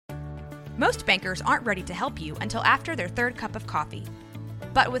Most bankers aren't ready to help you until after their third cup of coffee.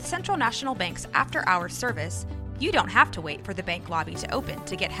 But with Central National Bank's after-hours service, you don't have to wait for the bank lobby to open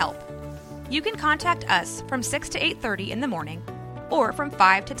to get help. You can contact us from 6 to 8:30 in the morning or from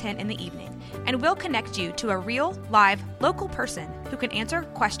 5 to 10 in the evening, and we'll connect you to a real, live, local person who can answer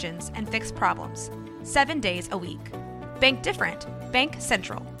questions and fix problems 7 days a week. Bank different. Bank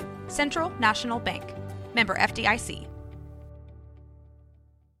Central. Central National Bank. Member FDIC.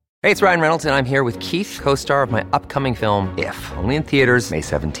 Hey, it's Ryan Reynolds, and I'm here with Keith, co-star of my upcoming film, If, only in theaters May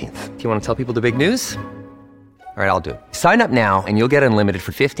 17th. Do you want to tell people the big news? All right, I'll do it. Sign up now and you'll get unlimited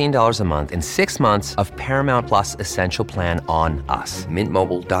for $15 a month and 6 months of Paramount Plus Essential Plan on us.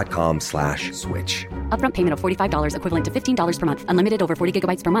 MintMobile.com/switch. Upfront payment of $45 equivalent to $15 per month. Unlimited over 40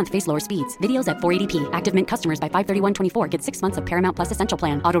 gigabytes per month. Face lower speeds. Videos at 480p. Active Mint customers by 531.24 get 6 months of Paramount Plus Essential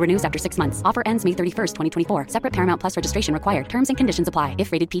Plan. Auto renews after 6 months. Offer ends May 31st, 2024. Separate Paramount Plus registration required. Terms and conditions apply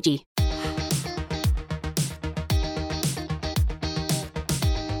if rated PG.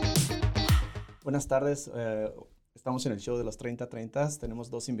 Buenas tardes, estamos en el show de los 30-30.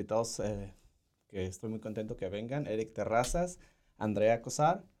 Tenemos dos invitados que estoy muy contento que vengan. Eric Terrazas, Andrea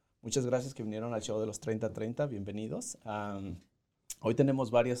Kosar. Muchas gracias que vinieron al show de los 30-30. Bienvenidos. Hoy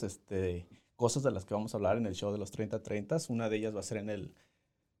tenemos varias cosas de las que vamos a hablar en el show de los 30-30. Una de ellas va a ser en el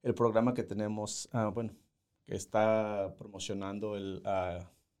programa que tenemos, que está promocionando el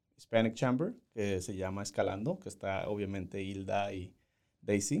Hispanic Chamber, que se llama Escalando, que está obviamente Hilda y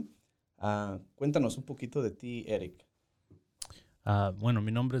Daisy. Cuéntanos un poquito de ti, Eric. Bueno,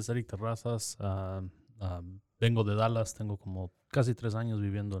 mi nombre es Eric Terrazas. Vengo de Dallas. Tengo como casi 3 años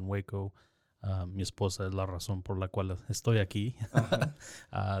viviendo en Waco. Mi esposa es la razón por la cual estoy aquí.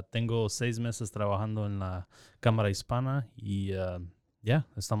 Tengo 6 meses trabajando en la Cámara Hispana y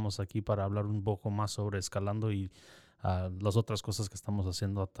estamos aquí para hablar un poco más sobre Escalando y las otras cosas que estamos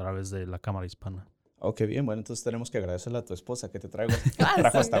haciendo a través de la Cámara Hispana. Ok, bien. Bueno, entonces tenemos que agradecerle a tu esposa que te trajo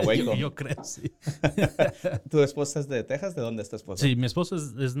hasta Waco. Yo creo, sí. ¿Tu esposa es de Texas? ¿De dónde es tu esposa? Sí, mi esposa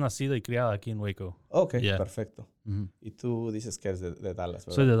es nacida y criada aquí en Waco. Ok, perfecto. Uh-huh. Y tú dices que eres de Dallas,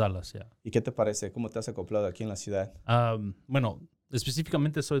 ¿verdad? Soy de Dallas, ya. ¿Y qué te parece? ¿Cómo te has acoplado aquí en la ciudad? Bueno,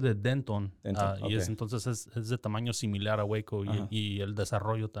 específicamente soy de Denton. Okay. Y entonces es de tamaño similar a Waco y el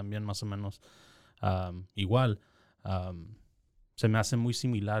desarrollo también más o menos igual. Se me hace muy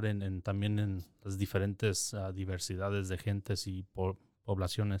similar también en las diferentes diversidades de gentes y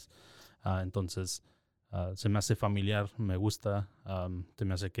poblaciones. Entonces, se me hace familiar, me gusta. Se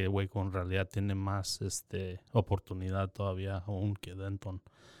me hace que Waco en realidad tiene más oportunidad todavía aún que Denton.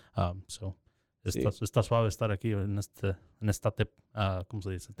 Está suave estar aquí en esta ¿cómo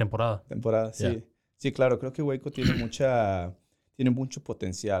se dice? Temporada. Sí. Yeah. Sí, claro. Creo que Waco tiene mucho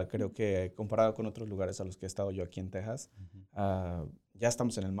potencial. Creo que comparado con otros lugares a los que he estado yo aquí en Texas, ya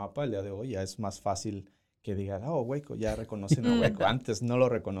estamos en el mapa el día de hoy. Ya es más fácil que digan, Waco, ya reconocen a Waco. Antes no lo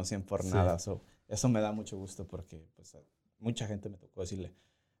reconocían por nada. Eso me da mucho gusto porque pues, mucha gente me tocó decirle,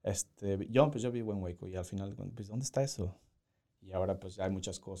 yo vivo en Waco y al final, pues, ¿dónde está eso? Y ahora pues hay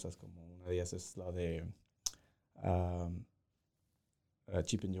muchas cosas, como una de ellas es la de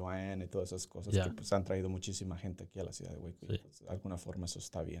Chip and Joanne y todas esas cosas que pues, han traído muchísima gente aquí a la ciudad de Waco. Sí. Y, pues, de alguna forma eso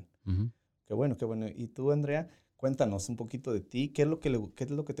está bien. Uh-huh. Qué bueno. Y tú, Andrea, cuéntanos un poquito de ti. ¿Qué es lo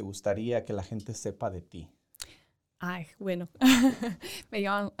que te gustaría que la gente sepa de ti? Ay, bueno.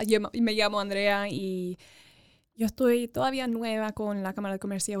 me llamo Andrea y yo estoy todavía nueva con la Cámara de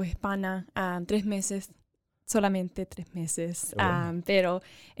Comercio Hispana. 3 meses. Solamente 3 meses, pero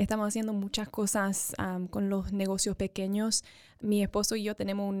estamos haciendo muchas cosas con los negocios pequeños. Mi esposo y yo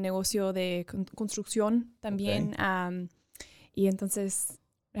tenemos un negocio de construcción también, y entonces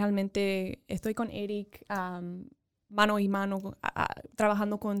realmente estoy con Eric mano y mano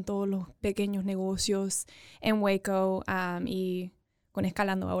trabajando con todos los pequeños negocios en Waco y con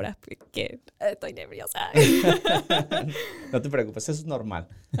Escalando ahora, porque estoy nerviosa. No te preocupes, eso es normal.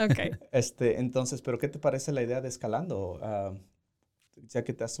 Okay. Entonces, ¿pero qué te parece la idea de Escalando? Ya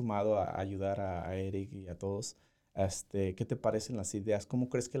que te has sumado a ayudar a Eric y a todos, ¿qué te parecen las ideas? ¿Cómo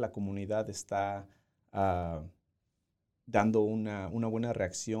crees que la comunidad está dando una buena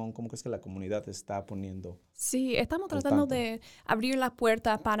reacción? ¿Cómo crees que la comunidad está poniendo? Sí, estamos tratando de abrir la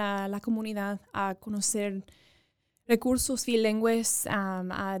puerta para la comunidad a conocer recursos bilingües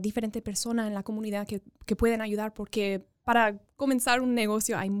a diferentes personas en la comunidad que pueden ayudar, porque para comenzar un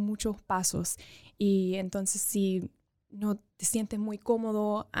negocio hay muchos pasos y entonces si no te sientes muy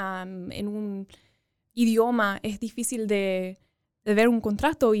cómodo en un idioma, es difícil de ver un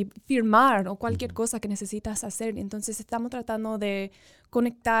contrato y firmar o cualquier cosa que necesitas hacer. Entonces estamos tratando de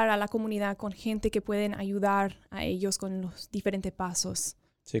conectar a la comunidad con gente que pueden ayudar a ellos con los diferentes pasos.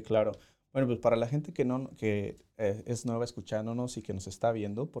 Sí, claro. Bueno, pues para la gente que es nueva escuchándonos y que nos está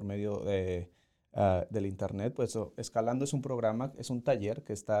viendo por medio del internet, pues Escalando es un programa, es un taller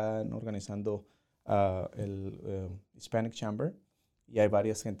que están organizando el Hispanic Chamber y hay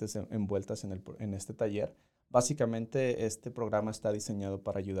varias gentes envueltas en este taller. Básicamente este programa está diseñado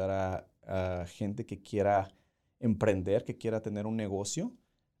para ayudar a gente que quiera emprender, que quiera tener un negocio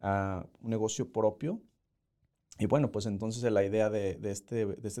propio. Y bueno, pues entonces la idea de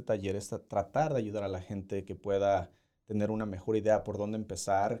este taller es tratar de ayudar a la gente que pueda tener una mejor idea por dónde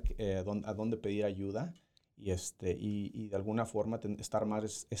empezar, a dónde pedir ayuda y de alguna forma estar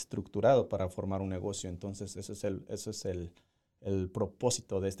más estructurado para formar un negocio. Entonces, eso es el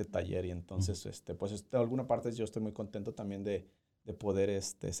propósito de este taller. Y entonces, pues de alguna parte yo estoy muy contento también de poder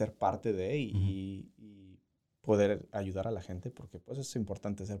ser parte de y poder ayudar a la gente, porque pues es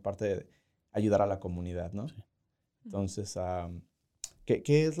importante ser parte de ayudar a la comunidad, ¿no? Sí. Entonces,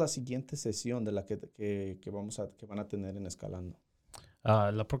 ¿qué es la siguiente sesión de la que van a tener en Escalando?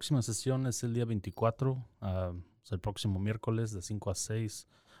 La próxima sesión es el día 24, es el próximo miércoles de 5 a 6.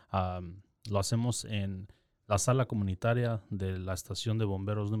 Lo hacemos en la sala comunitaria de la estación de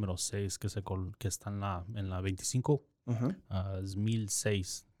bomberos número 6, que está en la 25. Uh-huh. Es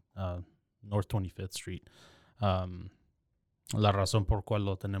 1006 North 25th Street. La razón por cual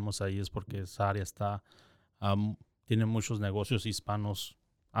lo tenemos ahí es porque esa área tiene muchos negocios hispanos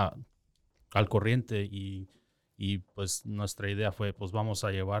al corriente y pues nuestra idea fue pues vamos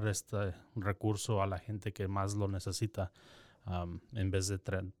a llevar este recurso a la gente que más lo necesita en vez de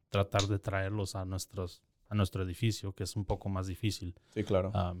tratar de traerlos a nuestro edificio, que es un poco más difícil. Sí,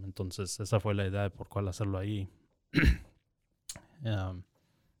 claro. Entonces esa fue la idea de por cuál hacerlo ahí.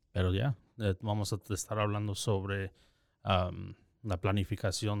 Pero vamos a estar hablando sobre la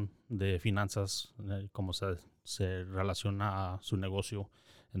planificación de finanzas, cómo se relaciona a su negocio.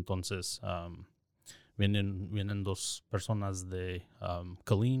 Entonces, vienen dos personas de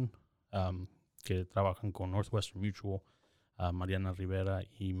Colleen que trabajan con Northwestern Mutual, Mariana Rivera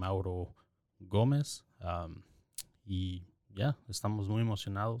y Mauro Gómez. Y estamos muy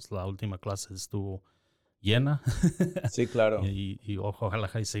emocionados. La última clase estuvo llena. Sí, claro. y ojalá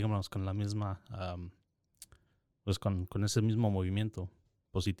y sigamos con la misma, pues con ese mismo movimiento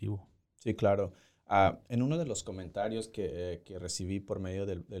positivo. Sí, claro. En uno de los comentarios que recibí por medio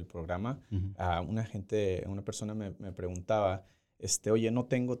del programa, Uh-huh. una persona me preguntaba, oye,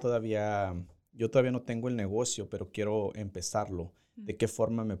 yo todavía no tengo el negocio, pero quiero empezarlo. ¿De qué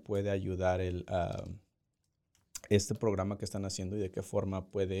forma me puede ayudar este programa que están haciendo y de qué forma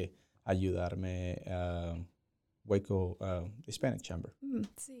puede ayudarme Waco Hispanic Chamber?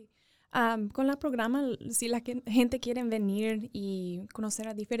 Sí. Con el programa, si la gente quiere venir y conocer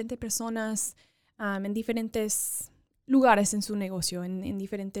a diferentes personas en diferentes lugares en su negocio, en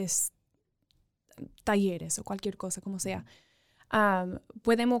diferentes talleres o cualquier cosa, como sea,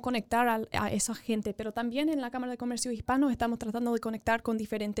 podemos conectar a esa gente. Pero también en la Cámara de Comercio Hispano estamos tratando de conectar con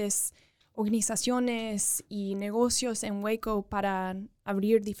diferentes organizaciones y negocios en Waco para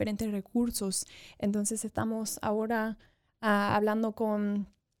abrir diferentes recursos. Entonces estamos ahora hablando con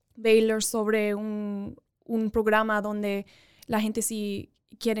Baylor sobre un programa donde la gente si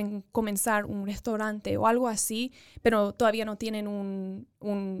quieren comenzar un restaurante o algo así, pero todavía no tienen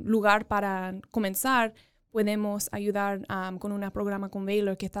un lugar para comenzar, podemos ayudar con un programa con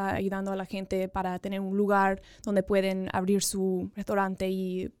Baylor que está ayudando a la gente para tener un lugar donde pueden abrir su restaurante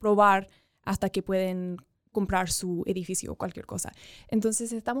y probar hasta que pueden comprar su edificio o cualquier cosa.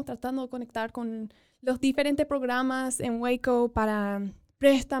 Entonces estamos tratando de conectar con los diferentes programas en Waco para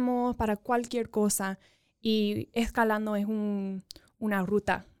préstamos, para cualquier cosa, y Escalando es una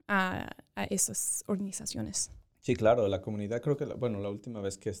ruta a esas organizaciones. Sí, claro, la comunidad, creo que, la última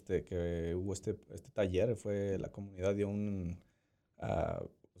vez que hubo este taller fue la comunidad dio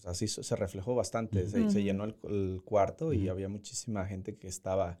así se reflejó bastante, se llenó el cuarto y había muchísima gente que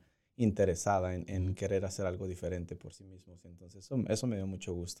estaba interesada en querer hacer algo diferente por sí mismos. Entonces, eso me dio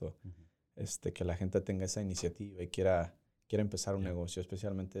mucho gusto, que la gente tenga esa iniciativa y quiera empezar un negocio,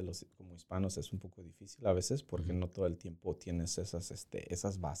 especialmente como hispanos es un poco difícil a veces porque no todo el tiempo tienes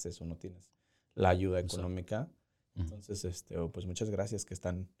esas bases o no tienes la ayuda económica. Entonces, pues muchas gracias que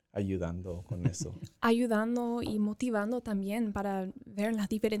están ayudando con eso. Ayudando y motivando también para ver las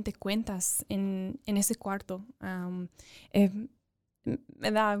diferentes cuentas en ese cuarto.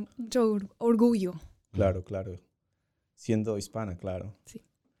 Me da mucho orgullo. Claro, claro. Siendo hispana, claro. Sí.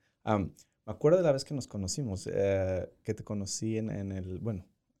 Me acuerdo de la vez que nos conocimos, que te conocí en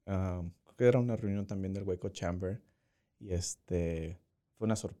creo que era una reunión también del Waco Chamber y fue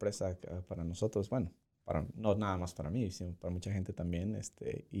una sorpresa para nosotros, bueno, no nada más para mí, sino para mucha gente también,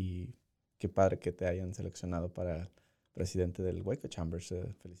 y qué padre que te hayan seleccionado para presidente del Waco Chambers.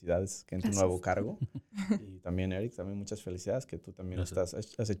 Felicidades en tu nuevo cargo. Y también, Eric, también muchas felicidades que tú también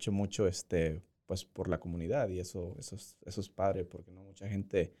has hecho mucho pues por la comunidad, y eso es padre, porque no mucha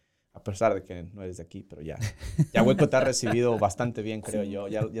gente, a pesar de que no eres de aquí, pero ya Waco te ha recibido bastante bien, creo yo.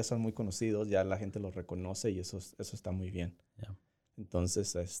 Ya son muy conocidos, ya la gente los reconoce, y eso está muy bien. Yeah.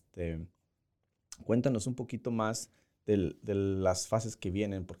 Entonces, cuéntanos un poquito más de las fases que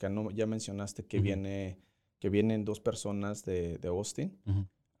vienen, porque ya mencionaste que vienen 2 personas de Austin.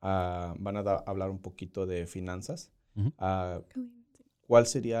 Van a hablar un poquito de finanzas. ¿Cuál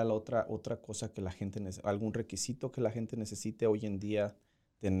sería la otra cosa que la gente algún requisito que la gente necesite hoy en día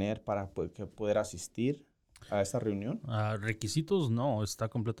tener para poder asistir a esta reunión? Requisitos no, está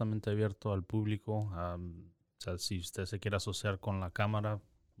completamente abierto al público. O sea, si usted se quiere asociar con la cámara,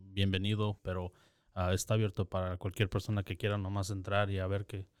 bienvenido, pero está abierto para cualquier persona que quiera nomás entrar y a ver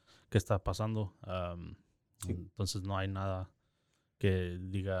qué está pasando. Sí. Entonces no hay nada que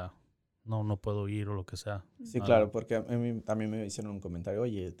diga no puedo ir o lo que sea. Sí, claro, porque a mí también me hicieron un comentario,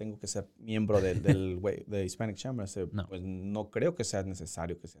 oye, tengo que ser miembro de Hispanic Chamber. No. Pues no creo que sea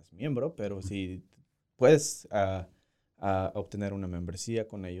necesario que seas miembro, pero si puedes obtener una membresía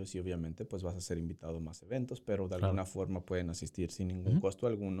con ellos, y obviamente pues vas a ser invitado a más eventos, pero de alguna forma pueden asistir sin ningún costo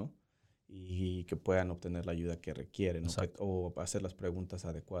alguno, y que puedan obtener la ayuda que requieren, o hacer las preguntas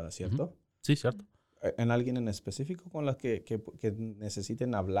adecuadas, ¿cierto? Sí, cierto. ¿En alguien en específico con la que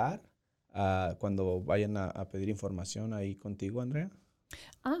necesiten hablar cuando vayan a pedir información ahí contigo, Andrea?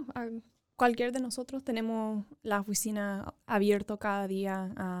 Cualquier de nosotros tenemos la oficina abierta cada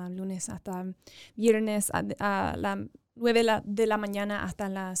día, lunes hasta viernes, a las 9 de la mañana hasta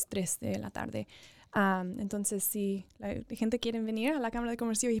las 3 de la tarde. Entonces, si la gente quiere venir a la Cámara de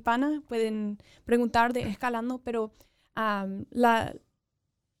Comercio Hispana, pueden preguntar de Escalando, pero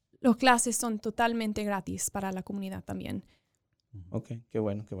los clases son totalmente gratis para la comunidad también. Ok, qué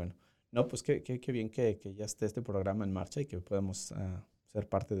bueno. No, pues qué bien que ya esté este programa en marcha y que podamos ser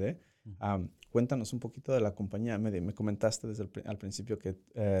parte de. Cuéntanos un poquito de la compañía. Me comentaste al principio que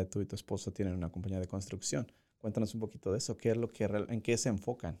tú y tu esposo tienen una compañía de construcción. Cuéntanos un poquito de eso. ¿Qué es en qué se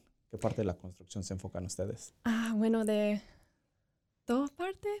enfocan? ¿Qué parte de la construcción se enfocan ustedes? Bueno, de todas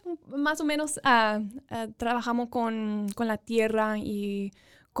partes, más o menos. Trabajamos con la tierra y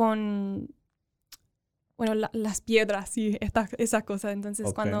con las piedras y esas cosas.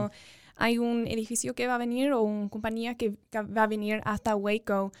 Entonces, cuando hay un edificio que va a venir o una compañía que va a venir hasta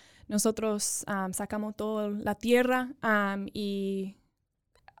Waco, nosotros sacamos toda la tierra y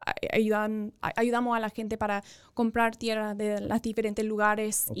ayudamos a la gente para comprar tierra de los diferentes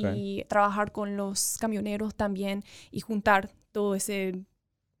lugares y trabajar con los camioneros también y juntar todos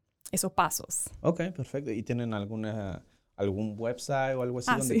esos pasos. Ok, perfecto. ¿Y tienen algún website o algo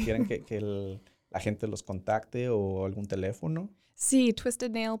así donde quieren que la gente los contacte, o algún teléfono? Sí,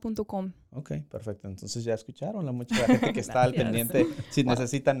 twistednail.com. Ok, perfecto. Entonces ya escucharon a mucha gente que está al pendiente. Si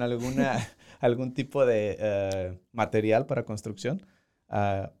necesitan algún tipo de material para construcción,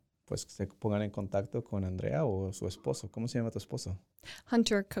 pues se pongan en contacto con Andrea o su esposo. ¿Cómo se llama tu esposo?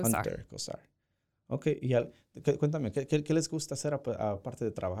 Hunter Kosar. Hunter Kosar. Ok, y cuéntame, ¿qué les gusta hacer aparte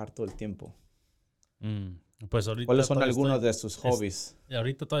de trabajar todo el tiempo? Pues ahorita ¿Cuáles son algunos de sus hobbies?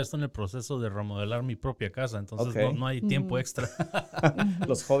 Ahorita todavía estoy en el proceso de remodelar mi propia casa, entonces no hay tiempo extra.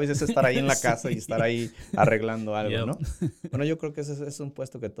 Los hobbies es estar ahí en la casa y estar ahí arreglando algo, ¿no? Bueno, yo creo que ese es un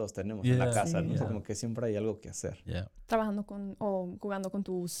puesto que todos tenemos en la casa, ¿no? Como que siempre hay algo que hacer. Trabajando o jugando con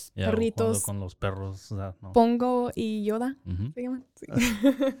tus perritos. Jugando con los perros. ¿No? Pongo y Yoda, ¿se llaman? Sí.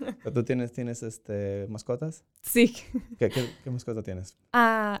 ¿Tú tienes mascotas? Sí. ¿Qué mascota tienes?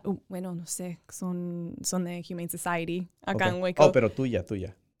 Bueno, no sé, son de Humane Society acá en Waco. Oh, pero tuya.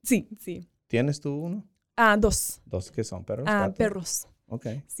 Sí. ¿Tienes tú uno? 2. ¿Dos qué son? ¿Perros? Perros. Ok.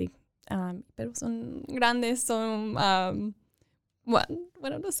 Sí. Pero son grandes, son...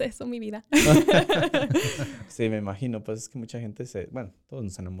 bueno, no sé, son mi vida. Sí, me imagino. Pues es que mucha gente todos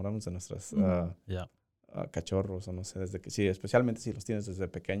nos enamoramos de nuestros cachorros, o no sé, sí, especialmente si los tienes desde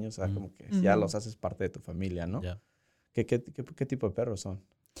pequeños, como que ya los haces parte de tu familia, ¿no? ¿Qué tipo de perros son?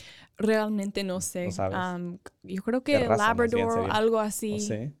 Realmente no sé. ¿No sabes? Yo creo que Labrador, algo así. ¿Oh,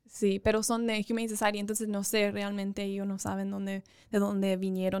 sí? Sí, pero son de Humane Society, entonces no sé, realmente ellos no saben de dónde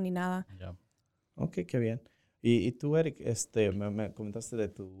vinieron ni nada. Ok, qué bien. Y tú, Eric, me comentaste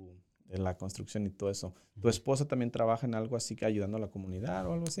de la construcción y todo eso. ¿Tu esposa también trabaja en algo así, que ayudando a la comunidad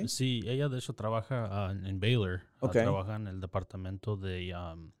o algo así? Sí, ella de hecho trabaja en Baylor. Trabaja en el departamento de,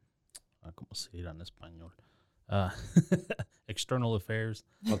 ¿cómo se dirá en español? External Affairs.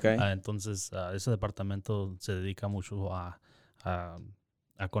 Entonces, ese departamento se dedica mucho a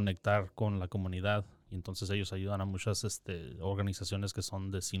a conectar con la comunidad. Y entonces ellos ayudan a muchas organizaciones que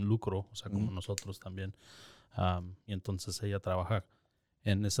son de sin lucro, o sea, como nosotros también. Y entonces ella trabaja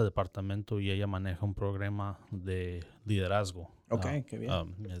en ese departamento y ella maneja un programa de liderazgo. Ok, qué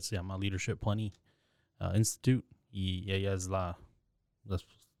bien. Se llama Leadership Plenty Institute y ella es la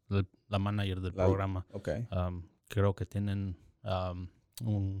manager del programa. Okay. Creo que tienen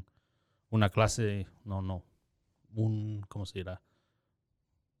una clase, ¿cómo se dirá?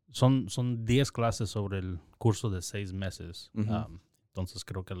 Son 10 clases sobre el curso de 6 meses. Entonces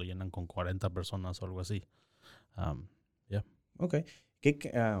creo que lo llenan con 40 personas o algo así. Yeah. Ok.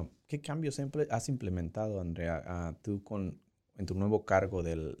 ¿Qué cambios has implementado, Andrea, tú en tu nuevo cargo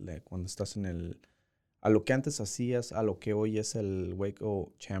de cuando estás a lo que antes hacías, a lo que hoy es el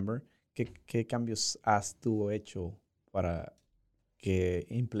Waco Chamber? ¿Qué cambios has tú hecho para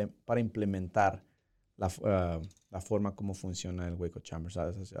implementar la forma como funciona el Waco Chamber?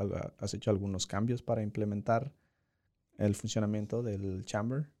 ¿Has hecho algunos cambios para implementar el funcionamiento del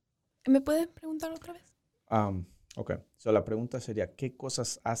Chamber? ¿Me puedes preguntar otra vez? Ok. So, la pregunta sería, ¿qué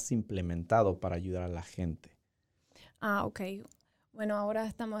cosas has implementado para ayudar a la gente? Ok. Bueno, ahora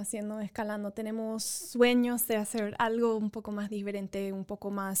estamos escalando. Tenemos sueños de hacer algo un poco más diferente, un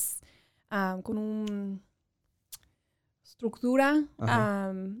poco más con una estructura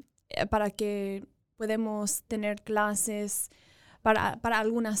para que podamos tener clases para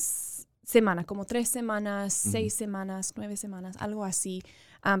algunas semanas, como 3 semanas, 6 semanas, 9 semanas, algo así,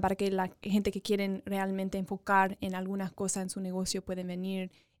 para que la gente que quieren realmente enfocar en algunas cosas en su negocio pueden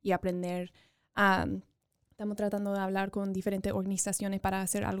venir y aprender. Estamos tratando de hablar con diferentes organizaciones para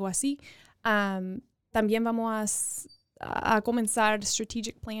hacer algo así. También vamos a comenzar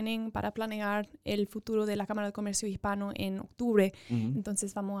strategic planning para planear el futuro de la Cámara de Comercio Hispano en octubre.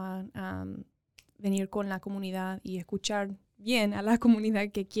 Entonces vamos a venir con la comunidad y escuchar bien a la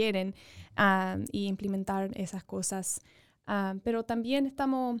comunidad que quieren y implementar esas cosas. Pero también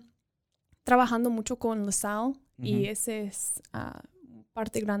estamos trabajando mucho con LaSalle y ese es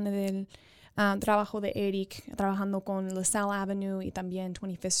parte grande del trabajo de Eric, trabajando con LaSalle Avenue y también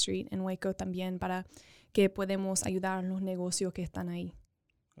 25th Street en Waco también para que podemos ayudar a los negocios que están ahí.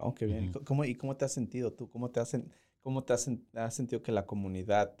 Oh, qué bien. ¿Cómo te has sentido tú? ¿Cómo te has sentido que la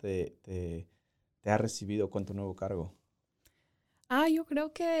comunidad te ha recibido con tu nuevo cargo? Yo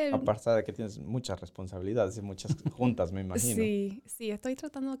creo que... Aparte de que tienes muchas responsabilidades y muchas juntas, me imagino. Sí, estoy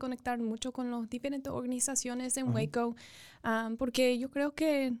tratando de conectar mucho con las diferentes organizaciones en Waco, porque yo creo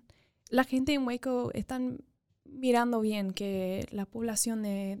que la gente en Waco están mirando bien que la población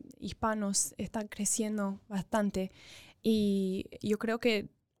de hispanos está creciendo bastante y yo creo que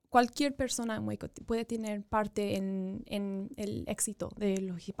cualquier persona en Waco puede tener parte en el éxito de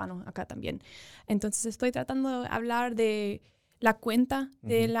los hispanos acá también. Entonces estoy tratando de hablar de la cuenta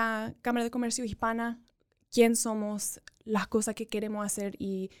de la Cámara de Comercio Hispana, quién somos, las cosas que queremos hacer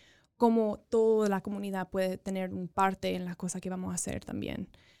y cómo toda la comunidad puede tener un parte en las cosas que vamos a hacer también.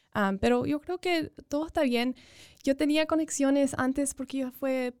 Pero yo creo que todo está bien. Yo tenía conexiones antes porque yo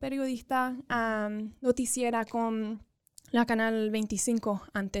fui periodista noticiera con la Canal 25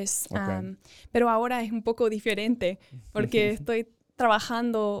 antes. Pero ahora es un poco diferente porque estoy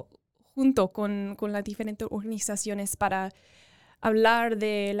trabajando junto con las diferentes organizaciones para hablar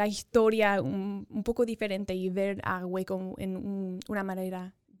de la historia un poco diferente y ver a Waco en una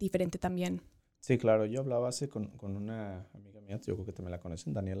manera diferente también. Sí, claro. Yo hablaba con una amiga mía, yo creo que también la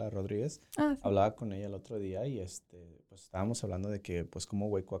conocen, Daniela Rodríguez. Sí. Hablaba con ella el otro día y pues estábamos hablando de que pues cómo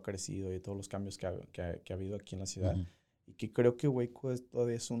Waco ha crecido y todos los cambios que ha habido aquí en la ciudad. Y que creo que Waco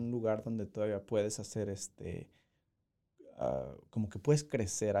todavía es un lugar donde todavía puedes hacer como que puedes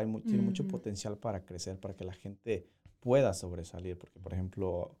crecer. Tiene mucho potencial para crecer, para que la gente pueda sobresalir. Porque, por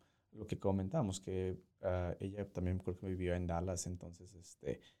ejemplo, lo que comentamos, que ella también creo que vivió en Dallas, entonces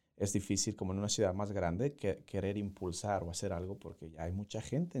es difícil como en una ciudad más grande querer impulsar o hacer algo porque ya hay mucha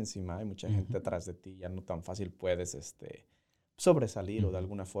gente encima, hay mucha gente atrás de ti, ya no tan fácil puedes sobresalir o de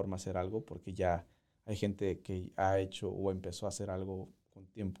alguna forma hacer algo porque ya hay gente que ha hecho o empezó a hacer algo con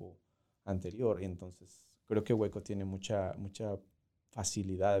tiempo anterior y entonces creo que Waco tiene mucha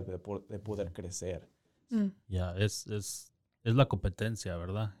facilidad de poder crecer. Ya, es la competencia,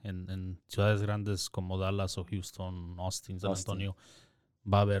 ¿verdad? En ciudades grandes como Dallas o Houston, Austin, San Antonio,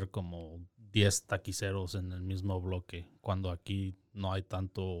 va a haber como 10 taquiceros en el mismo bloque, cuando aquí no hay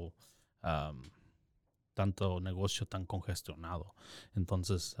tanto negocio tan congestionado.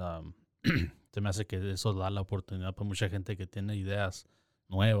 Entonces, se me hace que eso da la oportunidad para mucha gente que tiene ideas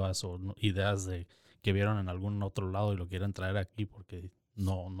nuevas o ideas que vieron en algún otro lado y lo quieren traer aquí porque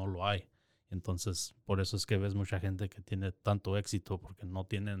no lo hay. Entonces, por eso es que ves mucha gente que tiene tanto éxito porque no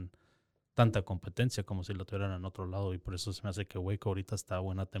tienen tanta competencia como si lo tuvieran en otro lado. Y por eso se me hace que Waco ahorita está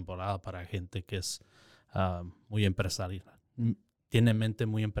buena temporada para gente que es muy empresarial. Tiene mente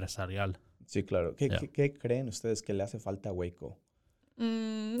muy empresarial. Sí, claro. ¿Qué creen ustedes que le hace falta a Waco?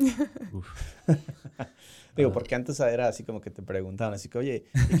 Digo, porque antes era así como que te preguntaban, así que, oye,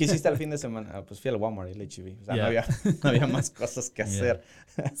 ¿y qué hiciste el fin de semana? Pues fui al Walmart y el H-E-B. O sea, no había más cosas que hacer.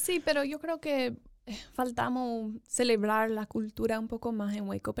 Sí, pero yo creo que faltamos celebrar la cultura un poco más en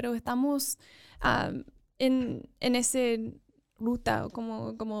Waco, pero estamos en ese ruta,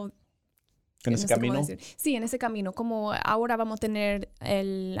 como ¿En ese camino? Sí, en ese camino. Como ahora vamos a tener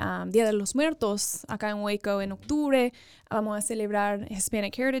el Día de los Muertos acá en Waco en octubre. Vamos a celebrar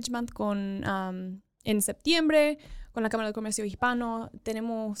Hispanic Heritage Month en septiembre con la Cámara de Comercio Hispano.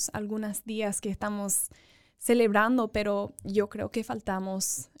 Tenemos algunos días que estamos celebrando, pero yo creo que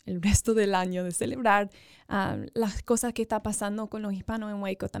faltamos el resto del año de celebrar las cosas que está pasando con los hispanos en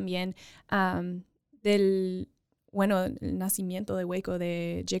Waco también, el nacimiento de Waco,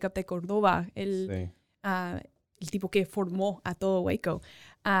 de Jacob de Córdoba, el tipo que formó a todo Waco.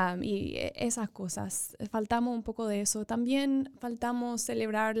 Y esas cosas. Faltamos un poco de eso. También faltamos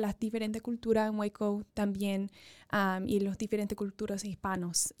celebrar las diferentes culturas en Waco también y las diferentes culturas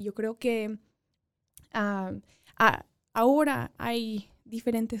hispanos. Yo creo que ahora hay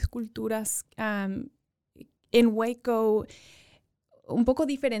diferentes culturas en Waco un poco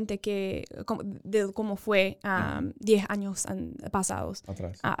diferente de cómo fue 10 años pasados.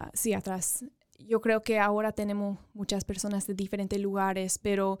 Atrás. Sí, atrás. Yo creo que ahora tenemos muchas personas de diferentes lugares,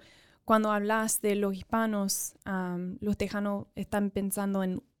 pero cuando hablas de los hispanos, los tejanos están pensando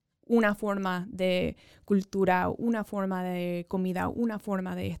en una forma de cultura, una forma de comida, una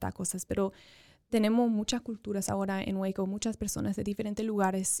forma de estas cosas, pero tenemos muchas culturas ahora en Waco, muchas personas de diferentes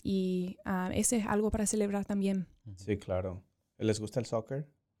lugares y ese es algo para celebrar también. Sí, claro. ¿Les gusta el soccer?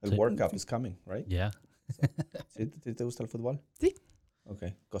 El World Cup is coming, right? Yeah. ¿Sí te gusta el fútbol? Sí. Ok.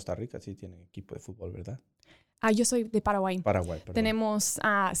 Costa Rica sí tiene equipo de fútbol, ¿verdad? Yo soy de Paraguay. Paraguay, perdón. Tenemos,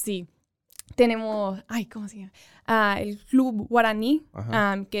 tenemos, ¿cómo se llama? El Club Guaraní,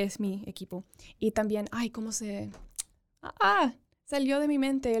 que es mi equipo. Y también, ¿cómo se...? Salió de mi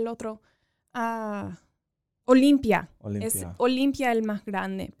mente el otro. Olimpia. Es Olimpia el más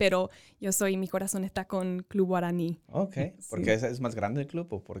grande, pero mi corazón está con Club Guaraní. Ok. ¿Porque es más grande el club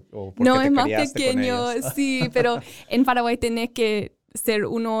o porque no, te es más criaste pequeño, con ellos? sí, pero en Paraguay tenés que ser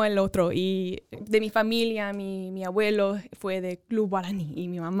uno el otro. Y de mi familia, mi abuelo fue de Club Guaraní y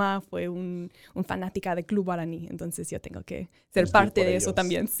mi mamá fue un fanática de Club Guaraní. Entonces yo tengo que ser parte de eso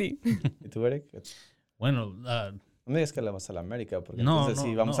también, sí. ¿Y tú, Eric? Bueno, no me digas que le vas a la América, porque entonces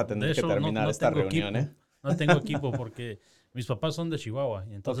sí vamos a tener que terminar esta reunión, equipo. No tengo equipo porque mis papás son de Chihuahua.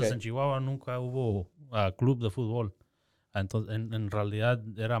 Y entonces en Chihuahua nunca hubo club de fútbol. Entonces, en realidad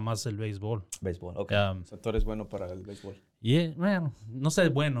era más el béisbol. Béisbol, ok. O sea, tú eres bueno para el béisbol. Bueno, no sé,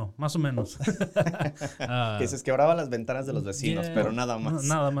 bueno, más o menos. Que se quebraba las ventanas de los vecinos, pero nada más.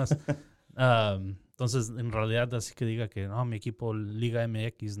 Nada más. Entonces, en realidad, así que diga que no, mi equipo Liga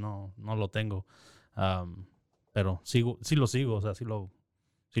MX no lo tengo. Pero sí lo sigo, o sea, sí lo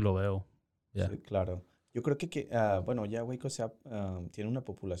veo. Yeah. Sí, claro. Yo creo que ya Waco tiene una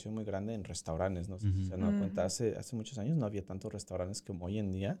población muy grande en restaurantes, no sé si se han dado cuenta. Hace muchos años no había tantos restaurantes como hoy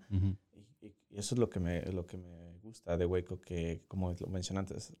en día. Y eso es lo que me gusta de Waco, que como lo mencioné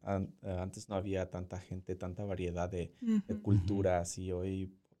antes no había tanta gente, tanta variedad de culturas y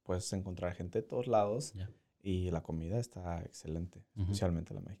hoy puedes encontrar gente de todos lados y la comida está excelente,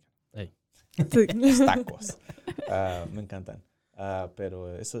 especialmente la mexicana. Hey. Los tacos, me encantan.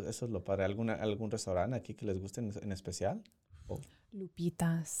 Pero eso es lo padre. ¿Algún restaurante aquí que les guste en especial?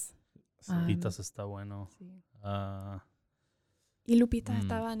 Lupitas. Sí. Lupitas está bueno. Sí. Y Lupitas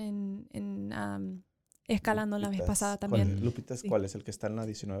estaban escalando la vez pasada también. ¿Lupitas cuál es? ¿El que está en la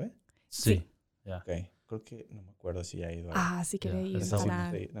 19? Sí. Yeah. Ok. Creo que no me acuerdo si ha ido ahí. Sí que ir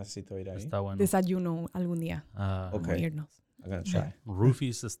necesito ir ahí. Está bueno. Desayuno algún día. Okay. Irnos. I'm gonna try.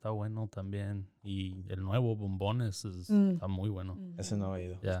 Roofies está bueno también. Y el nuevo Bombones está muy bueno. Ese no he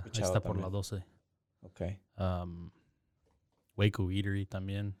ido. Ya, ahí está por la 12. Ok. Waco Eatery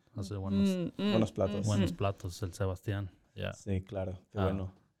también hace buenos platos. Buenos platos, el Sebastián. Yeah. Sí, claro. Qué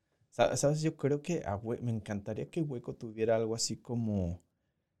bueno. ¿Sabes? Yo creo que me encantaría que Waco tuviera algo así como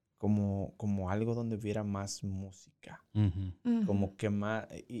como algo donde hubiera más música. Como que más...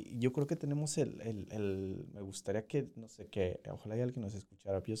 Y yo creo que tenemos me gustaría que, no sé, que ojalá y alguien nos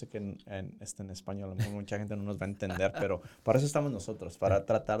escuchara. Yo sé que en español a lo mejor mucha gente no nos va a entender, pero para eso estamos nosotros, para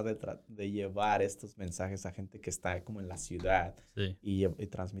tratar de llevar estos mensajes a gente que está como en la ciudad y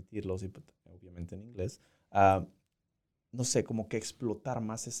transmitirlos, y obviamente en inglés. No sé, como que explotar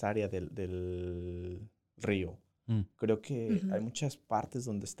más esa área del río. Creo que hay muchas partes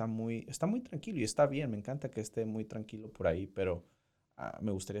donde está muy tranquilo y está bien. Me encanta que esté muy tranquilo por ahí, pero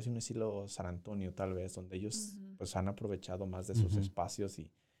me gustaría hacer un estilo San Antonio tal vez, donde ellos pues han aprovechado más de sus espacios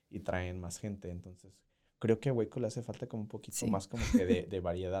y traen más gente. Entonces, creo que a Waco le hace falta como un poquito más como que de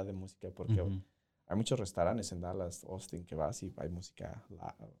variedad de música, porque hay muchos restaurantes en Dallas, Austin, que vas y hay música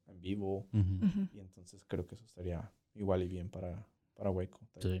en vivo. Y entonces creo que eso estaría igual y bien para Waco.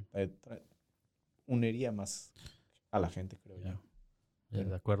 Uniría más a la gente, creo yo.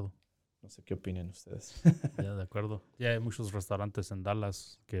 De acuerdo. No sé qué opinan ustedes. De acuerdo. Hay muchos restaurantes en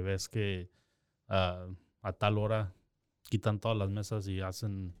Dallas que ves que a tal hora quitan todas las mesas y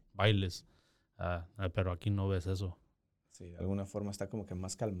hacen bailes, pero aquí no ves eso. Sí, de alguna forma está como que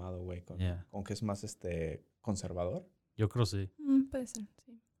más calmado, güey, con que es más conservador. Yo creo sí. Puede ser,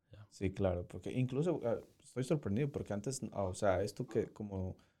 sí. Sí, claro, porque incluso estoy sorprendido porque antes, o sea, esto que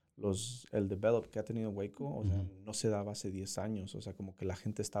como el develop que ha tenido Waco, o sea, no se daba hace 10 años, o sea, como que la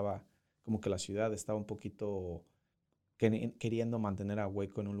gente estaba, como que la ciudad estaba un poquito queriendo mantener a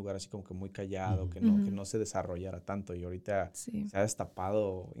Waco en un lugar así como que muy callado, que no se desarrollara tanto, y ahorita se ha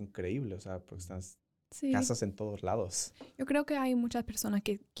destapado increíble, o sea, porque están casas en todos lados. Yo creo que hay muchas personas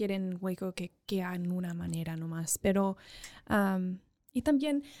que quieren Waco que hagan una manera nomás, pero... y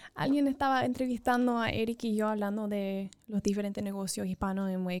también alguien estaba entrevistando a Eric y yo hablando de los diferentes negocios hispanos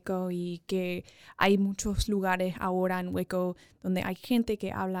en Waco y que hay muchos lugares ahora en Waco donde hay gente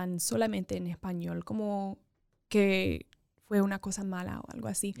que hablan solamente en español, como que fue una cosa mala o algo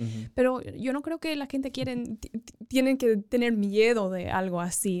así. Pero yo no creo que la gente tienen que tener miedo de algo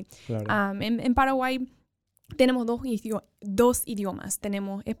así. Claro. En Paraguay tenemos dos idiomas.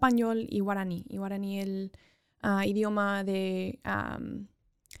 Tenemos español y guaraní. Y guaraní el... idioma de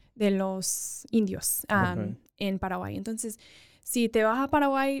los indios en Paraguay. Entonces, si te vas a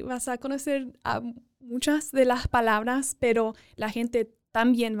Paraguay, vas a conocer muchas de las palabras, pero la gente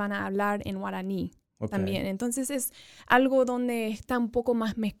también van a hablar en guaraní también. Entonces, es algo donde está un poco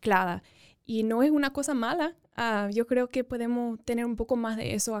más mezclada. Y no es una cosa mala. Yo creo que podemos tener un poco más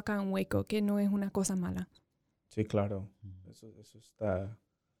de eso acá en Waco, que no es una cosa mala. Sí, claro. Eso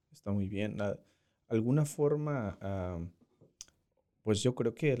está muy bien. Alguna forma, pues yo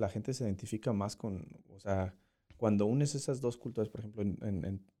creo que la gente se identifica más con, o sea, cuando unes esas dos culturas, por ejemplo,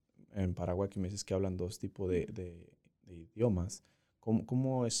 en Paraguay, que me dices que hablan dos tipos de idiomas,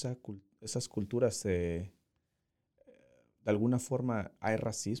 ¿cómo esas culturas, de alguna forma, hay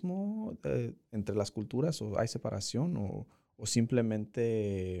racismo entre las culturas o hay separación o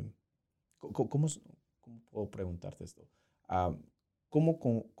simplemente, ¿cómo puedo preguntarte esto?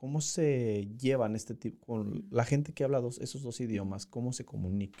 ¿Cómo se llevan este tipo, con la gente que habla esos dos idiomas, cómo se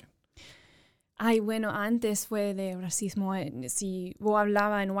comunican? Ay, bueno, antes fue de racismo. Si vos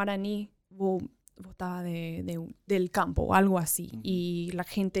hablabas en guaraní, vos estabas del campo o algo así. Y la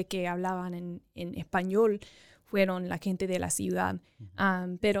gente que hablaban en español fueron la gente de la ciudad.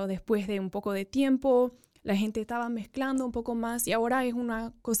 Pero después de un poco de tiempo, la gente estaba mezclando un poco más y ahora es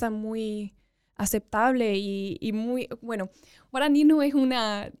una cosa muy aceptable y muy, bueno, guaraní no es un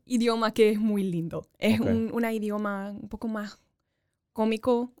idioma que es muy lindo. Es un idioma un poco más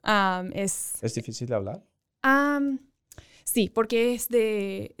cómico. ¿Es difícil de hablar? Sí, porque es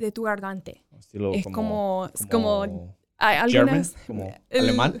de tu garganta. Estilo es como algunas, como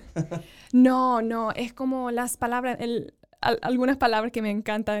alemán. No, es como las palabras, algunas palabras que me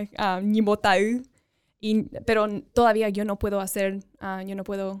encantan, ñibotau. Pero todavía yo no puedo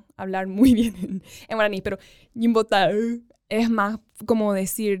hablar muy bien en guaraní, pero ñimbotau es más como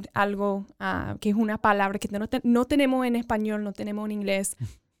decir algo que es una palabra que no tenemos en español, no tenemos en inglés.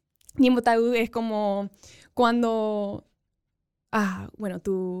 Ñimbotau es como cuando, bueno,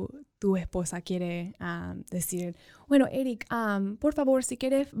 tu esposa quiere decir, bueno, Eric, por favor, si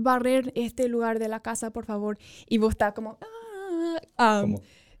quieres barrer este lugar de la casa, por favor. Y vos estás como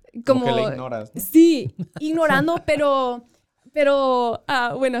como que la ignoras, ¿no? Sí, ignorando, pero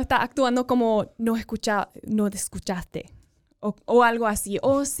bueno, está actuando como no te escuchaste o algo así.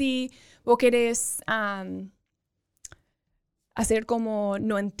 O si vos querés hacer como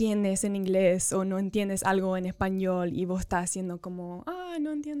no entiendes en inglés o no entiendes algo en español y vos estás haciendo como,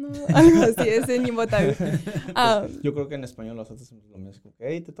 no entiendo, algo así, ese Nimbotau. Yo creo que en español nosotros hacemos lo mismo, como que,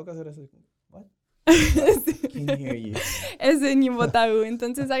 hey, te toca hacer eso. What? Sí. Can't hear you. Ese Nimbotau.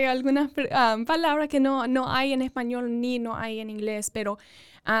 Entonces hay algunas palabras que no hay en español ni no hay en inglés, pero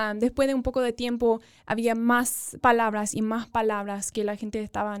después de un poco de tiempo había más palabras y más palabras que la gente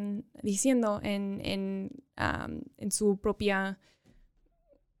estaban diciendo en su propia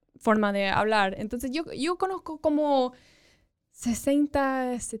forma de hablar. Entonces yo conozco como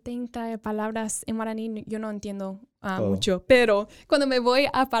 60, 70 palabras en guaraní. Yo no entiendo mucho, pero cuando me voy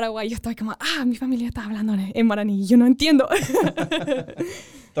a Paraguay yo estoy como, mi familia está hablando en guaraní, yo no entiendo.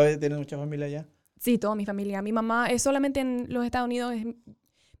 ¿Todavía tienes mucha familia allá? Sí, toda mi familia. Mi mamá es solamente en los Estados Unidos. Es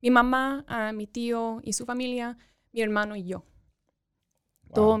mi mamá, mi tío y su familia, mi hermano y yo.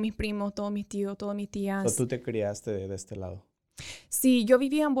 Wow. Todos mis primos, todos mis tíos, todas mis tías. ¿O tú te criaste de este lado? Sí, yo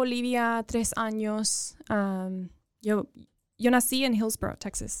vivía en Bolivia 3 años. Yo nací en Hillsborough,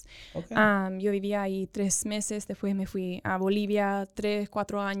 Texas. Okay. Yo vivía ahí 3 meses. Después me fui a Bolivia 3,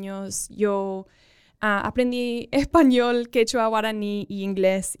 4 años. Yo aprendí español, quechua, guaraní y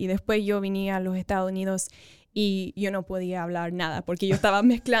inglés. Y después yo vine a los Estados Unidos y yo no podía hablar nada porque yo estaba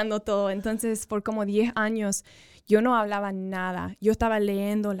mezclando todo. Entonces, por como 10 años, yo no hablaba nada. Yo estaba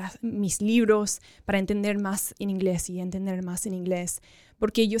leyendo mis libros para entender más en inglés y entender más en inglés.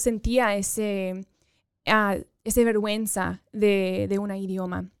 Porque yo sentía esa vergüenza de un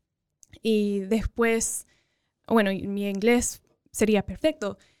idioma. Y después, bueno, mi inglés sería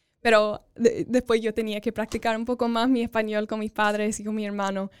perfecto, pero después yo tenía que practicar un poco más mi español con mis padres y con mi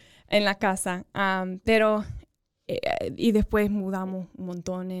hermano en la casa. Y después mudamos un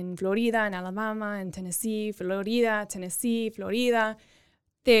montón en Florida, en Alabama, en Tennessee, Florida,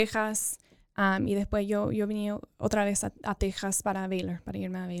 Texas. Y después yo vine otra vez a Texas para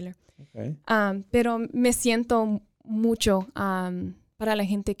irme a Baylor. Okay. Pero me siento mucho para la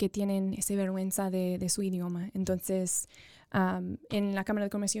gente que tienen esa vergüenza de su idioma. Entonces, en la Cámara de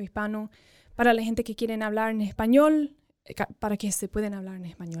Comercio Hispano, para la gente que quieren hablar en español, para que se pueden hablar en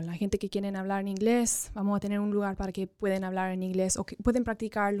español. La gente que quieren hablar en inglés, vamos a tener un lugar para que pueden hablar en inglés o que pueden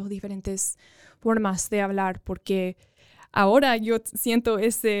practicar las diferentes formas de hablar, porque ahora yo siento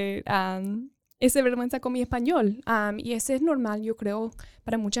esa vergüenza con mi español. Y eso es normal, yo creo,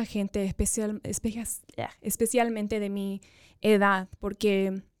 para mucha gente, especialmente de mi edad,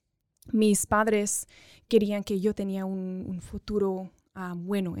 porque mis padres querían que yo tenía un futuro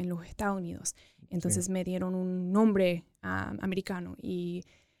bueno en los Estados Unidos. Entonces me dieron un nombre americano y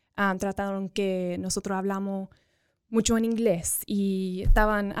trataron que nosotros hablamos mucho en inglés. Y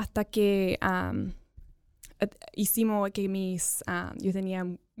estaban hasta que hicimos que yo tenía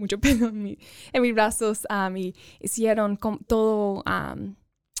mucho pelo en mis brazos y hicieron todo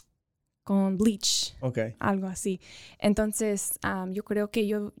con bleach, algo así. Entonces yo creo que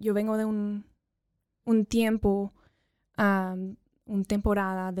yo vengo de un tiempo, una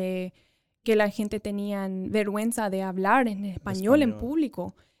temporada de que la gente tenía vergüenza de hablar en español en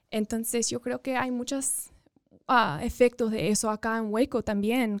público. Entonces yo creo que hay muchos efectos de eso acá en Waco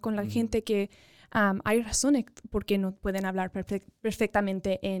también, con la gente que hay razones por qué no pueden hablar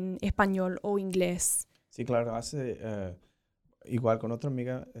perfectamente en español o inglés. Sí, claro. Igual con otra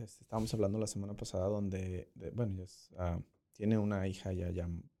amiga, estábamos hablando la semana pasada donde, tiene una hija ya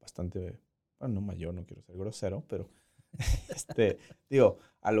bastante, no mayor, no quiero ser grosero, pero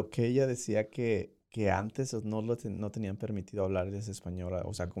a lo que ella decía que antes no tenían permitido hablarles español,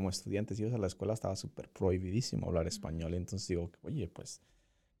 o sea, como estudiantes, ibas a la escuela, estaba súper prohibidísimo hablar español. Entonces digo, oye, pues,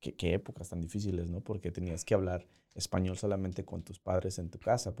 qué épocas tan difíciles, ¿no? Porque tenías que hablar español solamente con tus padres en tu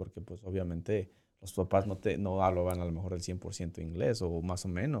casa, porque pues obviamente los papás no hablaban a lo mejor el 100% inglés o más o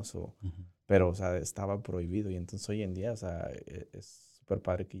menos, pero, o sea, estaba prohibido. Y entonces hoy en día, o sea, es súper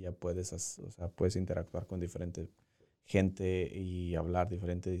padre que ya puedes interactuar con diferente gente y hablar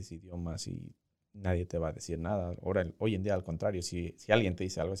diferentes idiomas y nadie te va a decir nada. Hoy en día, al contrario, si alguien te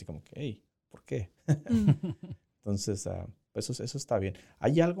dice algo así como que, hey, ¿por qué? Entonces, pues eso está bien.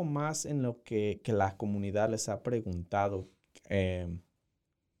 ¿Hay algo más en lo que la comunidad les ha preguntado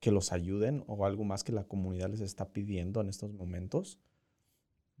que los ayuden o algo más que la comunidad les está pidiendo en estos momentos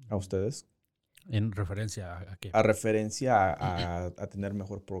a ustedes? ¿En referencia a qué? A referencia a tener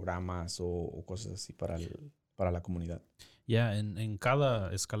mejor programas o cosas así para la comunidad. Ya, en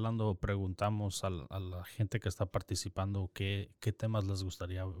cada escalando preguntamos a la gente que está participando qué temas les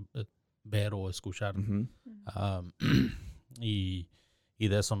gustaría ver o escuchar. Uh-huh. Y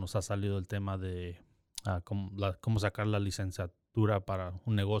de eso nos ha salido el tema de cómo sacar la infraestructura para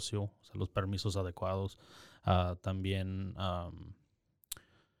un negocio, o sea, los permisos adecuados, también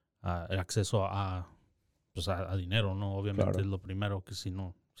el acceso a dinero, ¿no? Obviamente Claro. es lo primero, que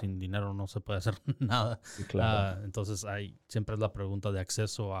sin dinero no se puede hacer nada. Sí, claro. Entonces siempre es la pregunta de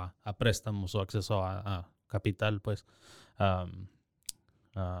acceso a préstamos o acceso a capital, pues.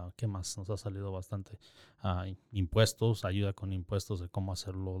 ¿Qué más? Nos ha salido bastante. Impuestos, ayuda con impuestos de cómo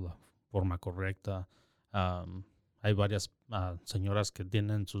hacerlo de la forma correcta. Hay varias señoras que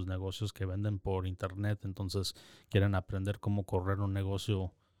tienen sus negocios que venden por internet, entonces quieren aprender cómo correr un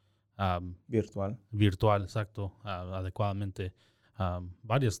negocio virtual, exacto, adecuadamente.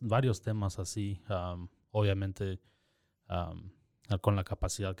 Varios temas así. Obviamente, con la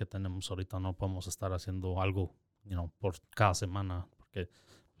capacidad que tenemos ahorita, no podemos estar haciendo algo por cada semana, porque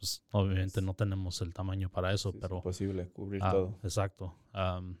pues, obviamente no tenemos el tamaño para eso. Sí, pero es imposible cubrir todo. Exacto.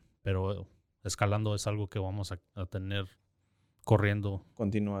 Pero escalando es algo que vamos a tener corriendo.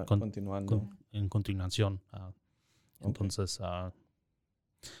 Continuando. En continuación. Entonces,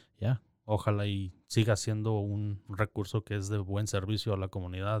 ojalá y siga siendo un recurso que es de buen servicio a la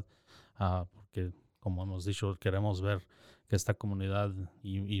comunidad, porque como hemos dicho, queremos ver que esta comunidad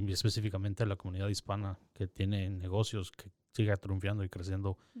y específicamente la comunidad hispana que tiene negocios, que siga triunfando y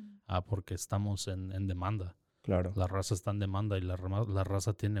creciendo, porque estamos en demanda. Claro. La raza está en demanda y la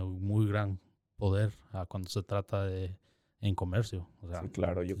raza tiene un muy gran poder cuando se trata en comercio. O sea, sí,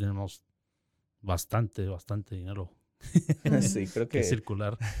 claro. tenemos bastante dinero. Sí, creo que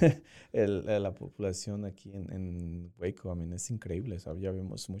circular. La población aquí en Waco, es increíble. ¿Sabes? Ya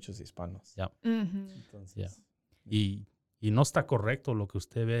vemos muchos hispanos. Ya. Entonces, Y no está correcto lo que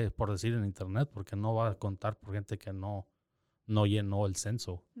usted ve, por decir, en internet, porque no va a contar por gente que no llenó el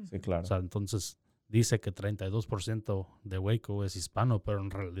censo. Sí, claro. O sea, entonces dice que 32% de Waco es hispano, pero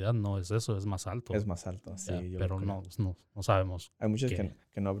en realidad no es eso, es más alto. Es más alto, sí. Pero no sabemos. Hay muchos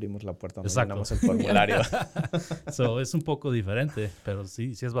que no abrimos la puerta, no Exacto. llenamos el formulario. Es un poco diferente, pero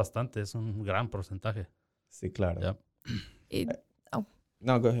sí es bastante, es un gran porcentaje. Sí, claro.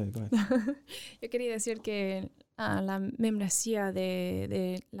 No, go ahead. Yo quería decir que la membresía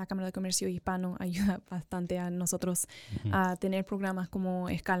de la Cámara de Comercio Hispano ayuda bastante a nosotros a tener programas como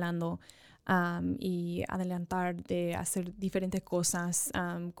Escalando y adelantar de hacer diferentes cosas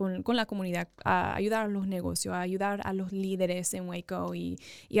con la comunidad, a ayudar a los negocios, a ayudar a los líderes en Waco y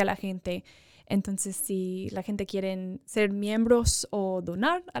a la gente. Entonces, si la gente quiere ser miembros o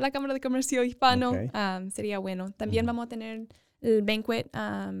donar a la Cámara de Comercio Hispano, sería bueno. También vamos a tener el banquet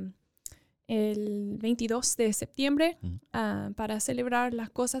el 22 de septiembre para celebrar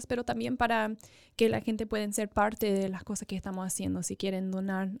las cosas, pero también para que la gente pueda ser parte de las cosas que estamos haciendo. Si quieren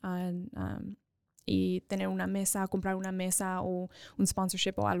donar y tener una mesa, comprar una mesa o un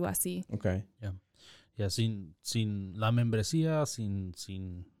sponsorship o algo así. Okay. Sin la membresía,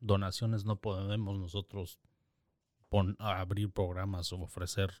 sin donaciones, no podemos nosotros abrir programas o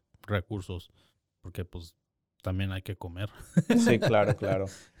ofrecer recursos, porque pues también hay que comer. Sí, claro.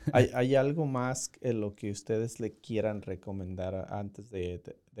 ¿Hay algo más en lo que ustedes le quieran recomendar antes de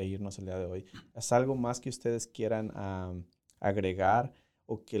irnos el día de hoy? ¿Es algo más que ustedes quieran agregar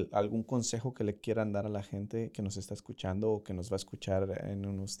o algún consejo que le quieran dar a la gente que nos está escuchando o que nos va a escuchar en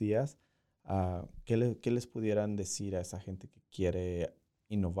unos días? ¿Qué les pudieran decir a esa gente que quiere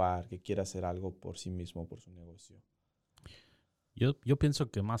innovar, que quiere hacer algo por sí mismo, por su negocio? Yo pienso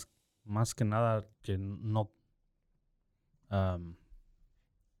que más que nada que no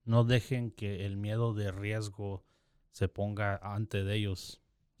dejen que el miedo de riesgo se ponga ante de ellos.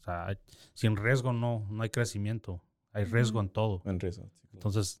 O sea, sin riesgo no hay crecimiento. Hay riesgo en todo. En riesgo. Sí, claro.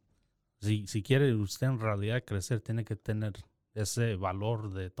 Entonces, si quiere usted en realidad crecer, tiene que tener ese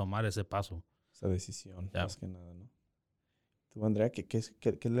valor de tomar ese paso. Esa decisión, más que nada, ¿no? Tú, Andrea,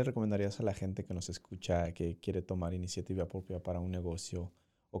 ¿qué le recomendarías a la gente que nos escucha, que quiere tomar iniciativa propia para un negocio?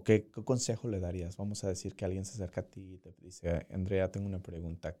 ¿O qué consejo le darías? Vamos a decir que alguien se acerca a ti y te dice, Andrea, tengo una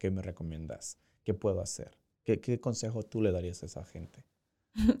pregunta, ¿qué me recomiendas? ¿Qué puedo hacer? ¿Qué consejo tú le darías a esa gente?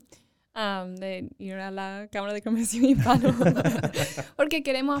 De ir a la Cámara de Comercio Hispano. Porque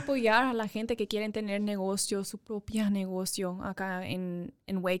queremos apoyar a la gente que quiere tener negocio, su propio negocio acá en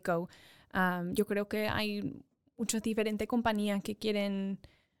Waco. Yo creo que hay muchas diferentes compañías que quieren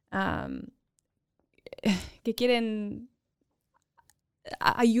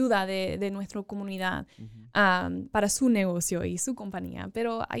ayuda de nuestra comunidad para su negocio y su compañía.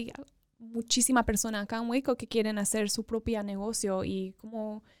 Pero hay muchísimas personas acá en Waco que quieren hacer su propio negocio y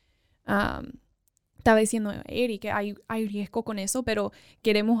como estaba diciendo Eric que hay riesgo con eso, pero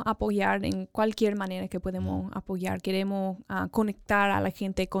queremos apoyar en cualquier manera que podemos apoyar. Queremos conectar a la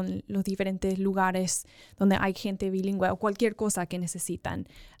gente con los diferentes lugares donde hay gente bilingüe o cualquier cosa que necesitan.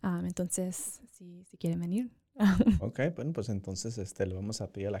 Entonces, si quieren venir. Ok, bueno, pues entonces le vamos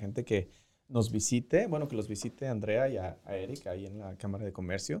a pedir a la gente que nos visite, bueno, que los visite a Andrea y a Eric ahí en la Cámara de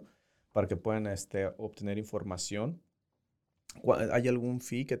Comercio para que puedan obtener información. ¿Hay algún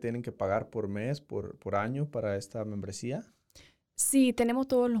fee que tienen que pagar por mes, por año para esta membresía? Sí, tenemos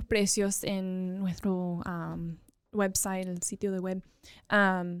todos los precios en nuestro website, el sitio de web.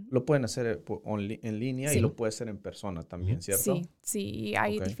 Lo pueden hacer en línea sí. Y lo puede hacer en persona también, ¿cierto? Sí,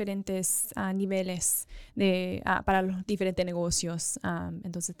 hay Ok. diferentes niveles para los diferentes negocios.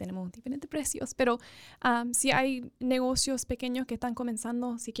 Entonces tenemos diferentes precios, pero si hay negocios pequeños que están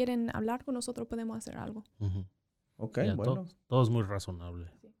comenzando, si quieren hablar con nosotros, podemos hacer algo. Ok, Yeah, bueno. Todo es muy razonable.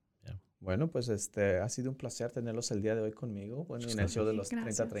 Bueno, pues ha sido un placer tenerlos el día de hoy conmigo. Bueno, en el show de los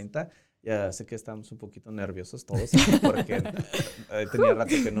Gracias. 30-30. Ya sé que estamos un poquito nerviosos todos porque tenía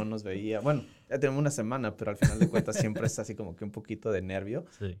rato que no nos veía. Bueno, ya tenemos una semana, pero al final de cuentas siempre es así como que un poquito de nervio.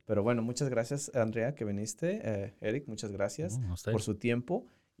 Sí. Pero bueno, muchas gracias, Andrea, que viniste. Eric, muchas gracias por su tiempo.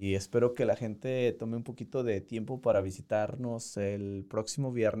 Y espero que la gente tome un poquito de tiempo para visitarnos el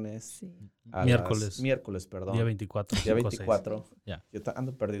próximo viernes. Sí. Miércoles, perdón. Día 24. Día 24. Yeah. Yo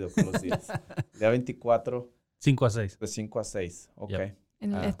ando perdido con los días. Día 24. 5 a 6. De 5 a 6. Ok. Yep.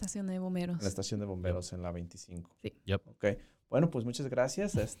 En la estación de bomberos. En la estación de bomberos en la 25. Sí. Yep. Ok. Bueno, pues muchas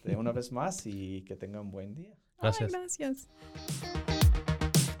gracias una vez más y que tengan buen día. Gracias. Ay, gracias.